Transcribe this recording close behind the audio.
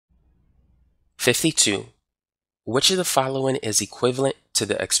52. Which of the following is equivalent to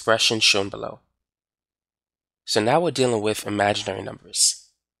the expression shown below? So now we're dealing with imaginary numbers.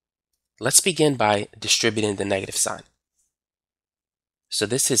 Let's begin by distributing the negative sign. So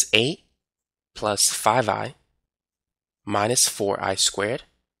this is 8 plus 5i minus 4i squared,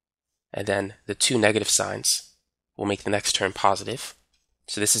 and then the two negative signs will make the next term positive.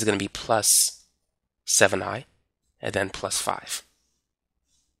 So this is going to be plus 7i, and then plus 5.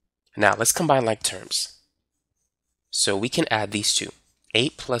 Now let's combine like terms. So we can add these two.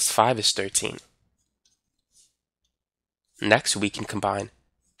 8 plus 5 is 13. Next, we can combine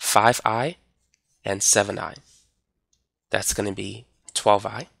 5i and 7i. That's going to be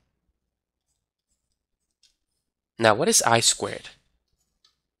 12i. Now, what is I squared?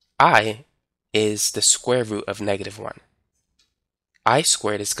 I is the square root of negative 1. I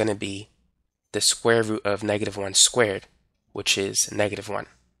squared is going to be the square root of negative 1 squared, which is negative 1.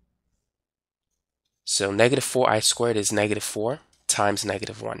 So negative 4i squared is negative 4 times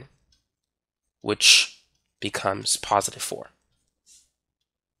negative 1, which becomes positive 4.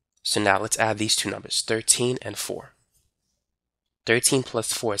 So now let's add these two numbers, 13 and 4. 13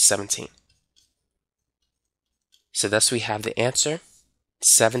 plus 4 is 17. So thus we have the answer,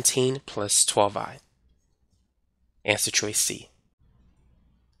 17 plus 12i. Answer choice C.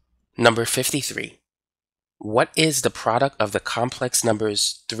 Number 53. What is the product of the complex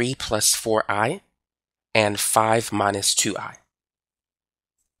numbers 3 plus 4i and 5 minus 2i?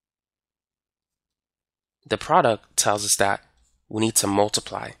 The product tells us that we need to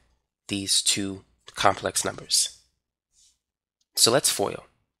multiply these two complex numbers. So let's FOIL.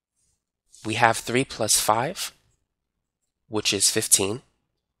 We have 3 plus 5, which is 15,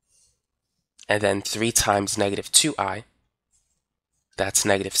 and then 3 times negative 2i, that's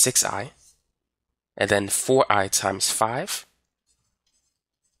negative 6i, and then 4i times 5,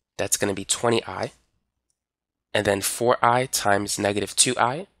 that's going to be 20i, and then 4i times negative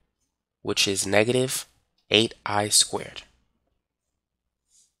 2i, which is negative 8i squared.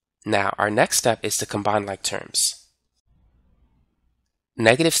 Now, our next step is to combine like terms.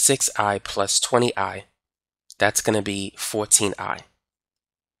 Negative 6i plus 20i, that's going to be 14i.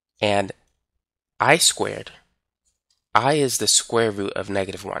 And I squared, I is the square root of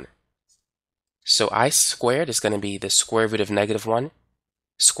negative 1. So I squared is going to be the square root of negative 1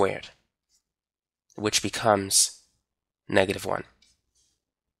 squared, which becomes negative 1.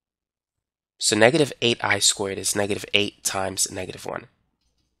 So negative 8i squared is negative 8 times negative 1.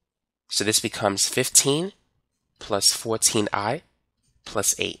 So this becomes 15 plus 14i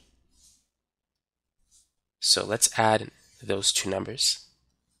plus 8. So let's add those two numbers.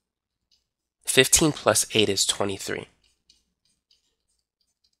 15 plus 8 is 23.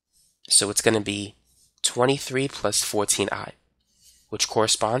 So it's going to be 23 plus 14i, which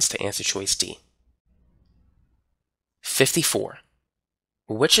corresponds to answer choice D. 54.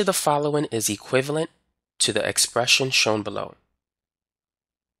 Which of the following is equivalent to the expression shown below?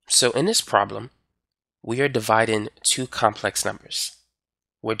 So in this problem, we are dividing two complex numbers.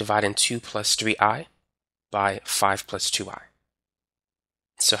 We're dividing 2 plus 3i by 5 plus 2i.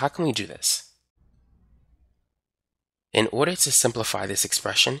 So how can we do this? In order to simplify this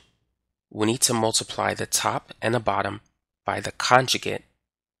expression, we need to multiply the top and the bottom by the conjugate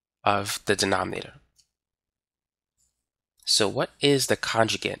of the denominator. So what is the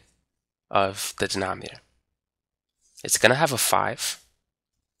conjugate of the denominator? It's going to have a 5.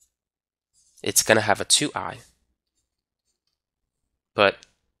 It's going to have a 2i. But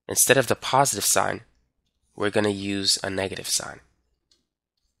instead of the positive sign, we're going to use a negative sign.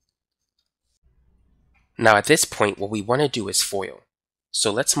 Now at this point, what we want to do is FOIL.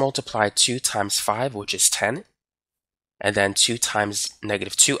 So let's multiply 2 times 5, which is 10. And then 2 times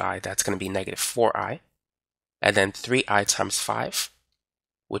negative 2i, that's going to be negative 4i. And then 3i times 5,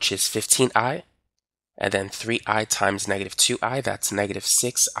 which is 15i. And then 3i times negative 2i, that's negative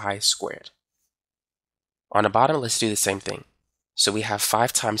 6i squared. On the bottom, let's do the same thing. So we have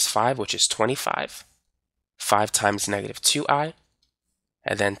 5 times 5, which is 25. 5 times negative 2i,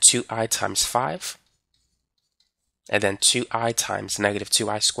 and then 2i times 5, and then 2i times negative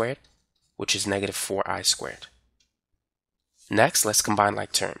 2i squared, which is negative 4i squared. Next, let's combine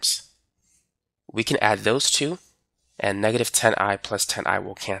like terms. We can add those two, and negative 10i plus 10i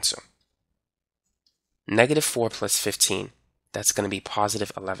will cancel. Negative 4 plus 15, that's going to be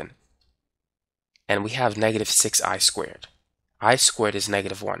positive 11. And we have negative 6i squared. I squared is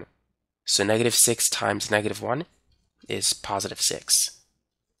negative 1. So negative 6 times negative 1 is positive 6.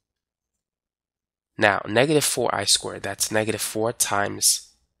 Now, negative 4i squared, that's negative 4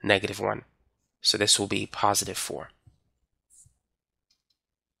 times negative 1. So this will be positive 4.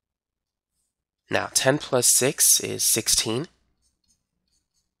 Now 10 plus 6 is 16,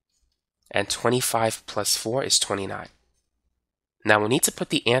 and 25 plus 4 is 29. Now we need to put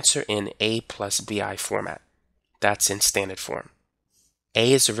the answer in A plus BI format. That's in standard form.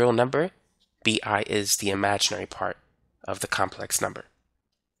 A is a real number, BI is the imaginary part of the complex number.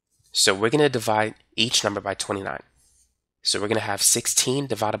 So we're going to divide each number by 29. So we're going to have 16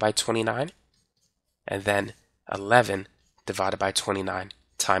 divided by 29, and then 11 divided by 29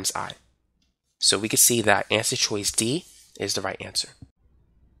 times I. So we can see that answer choice D is the right answer.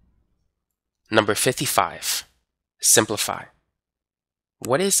 Number 55, simplify.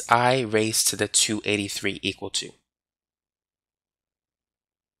 What is I raised to the 283 equal to?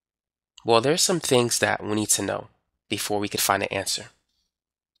 Well, there's some things that we need to know before we could find an answer.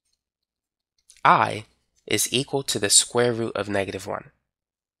 I is equal to the square root of -1.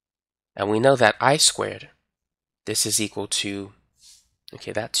 And we know that I squared, this is equal to,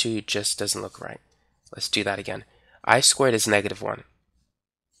 okay, that 2 just doesn't look right. Let's do that again. I squared is -1.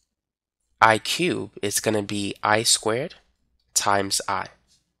 I cubed is going to be I squared times I.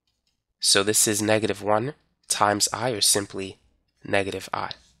 So this is -1 times I, or simply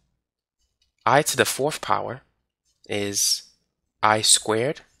 -I. I to the 4th power is I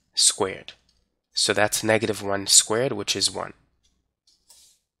squared squared. So that's -1 squared, which is 1.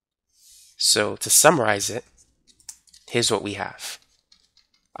 So to summarize it, here's what we have.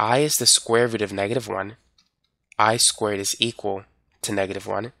 I is the square root of -1. I squared is equal to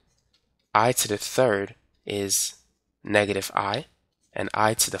 -1. I to the 3rd is -I, and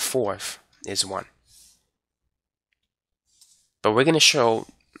I to the 4th is 1. But we're going to show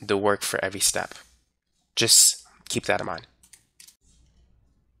the work for every step. Just keep that in mind.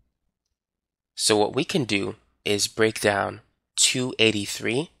 So what we can do is break down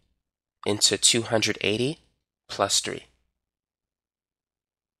 283 into 280 plus 3.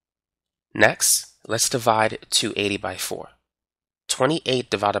 Next, let's divide 280 by 4. 28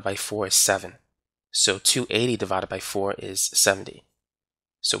 divided by 4 is 7. So 280 divided by 4 is 70.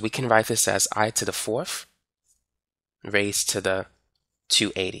 So we can write this as I to the 4th raised to the to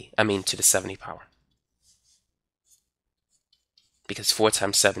the 70 power. Because 4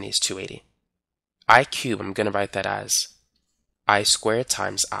 times 70 is 280. I cube, I'm going to write that as I squared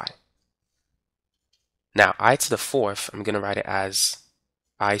times I. Now I to the 4th, I'm going to write it as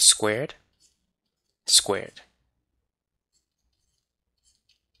I squared squared.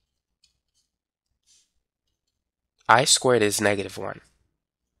 I squared is -1.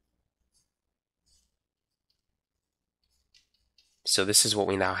 So this is what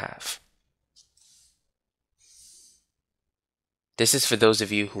we now have. This is for those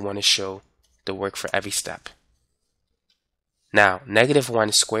of you who want to show the work for every step. Now,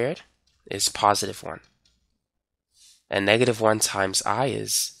 -1 squared is +1. And -1 times I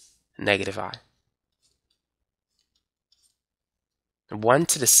is -I. 1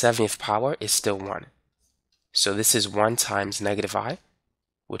 to the 70th power is still 1. So this is 1 times -I,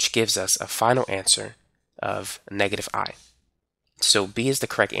 which gives us a final answer of -I. So B is the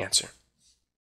correct answer.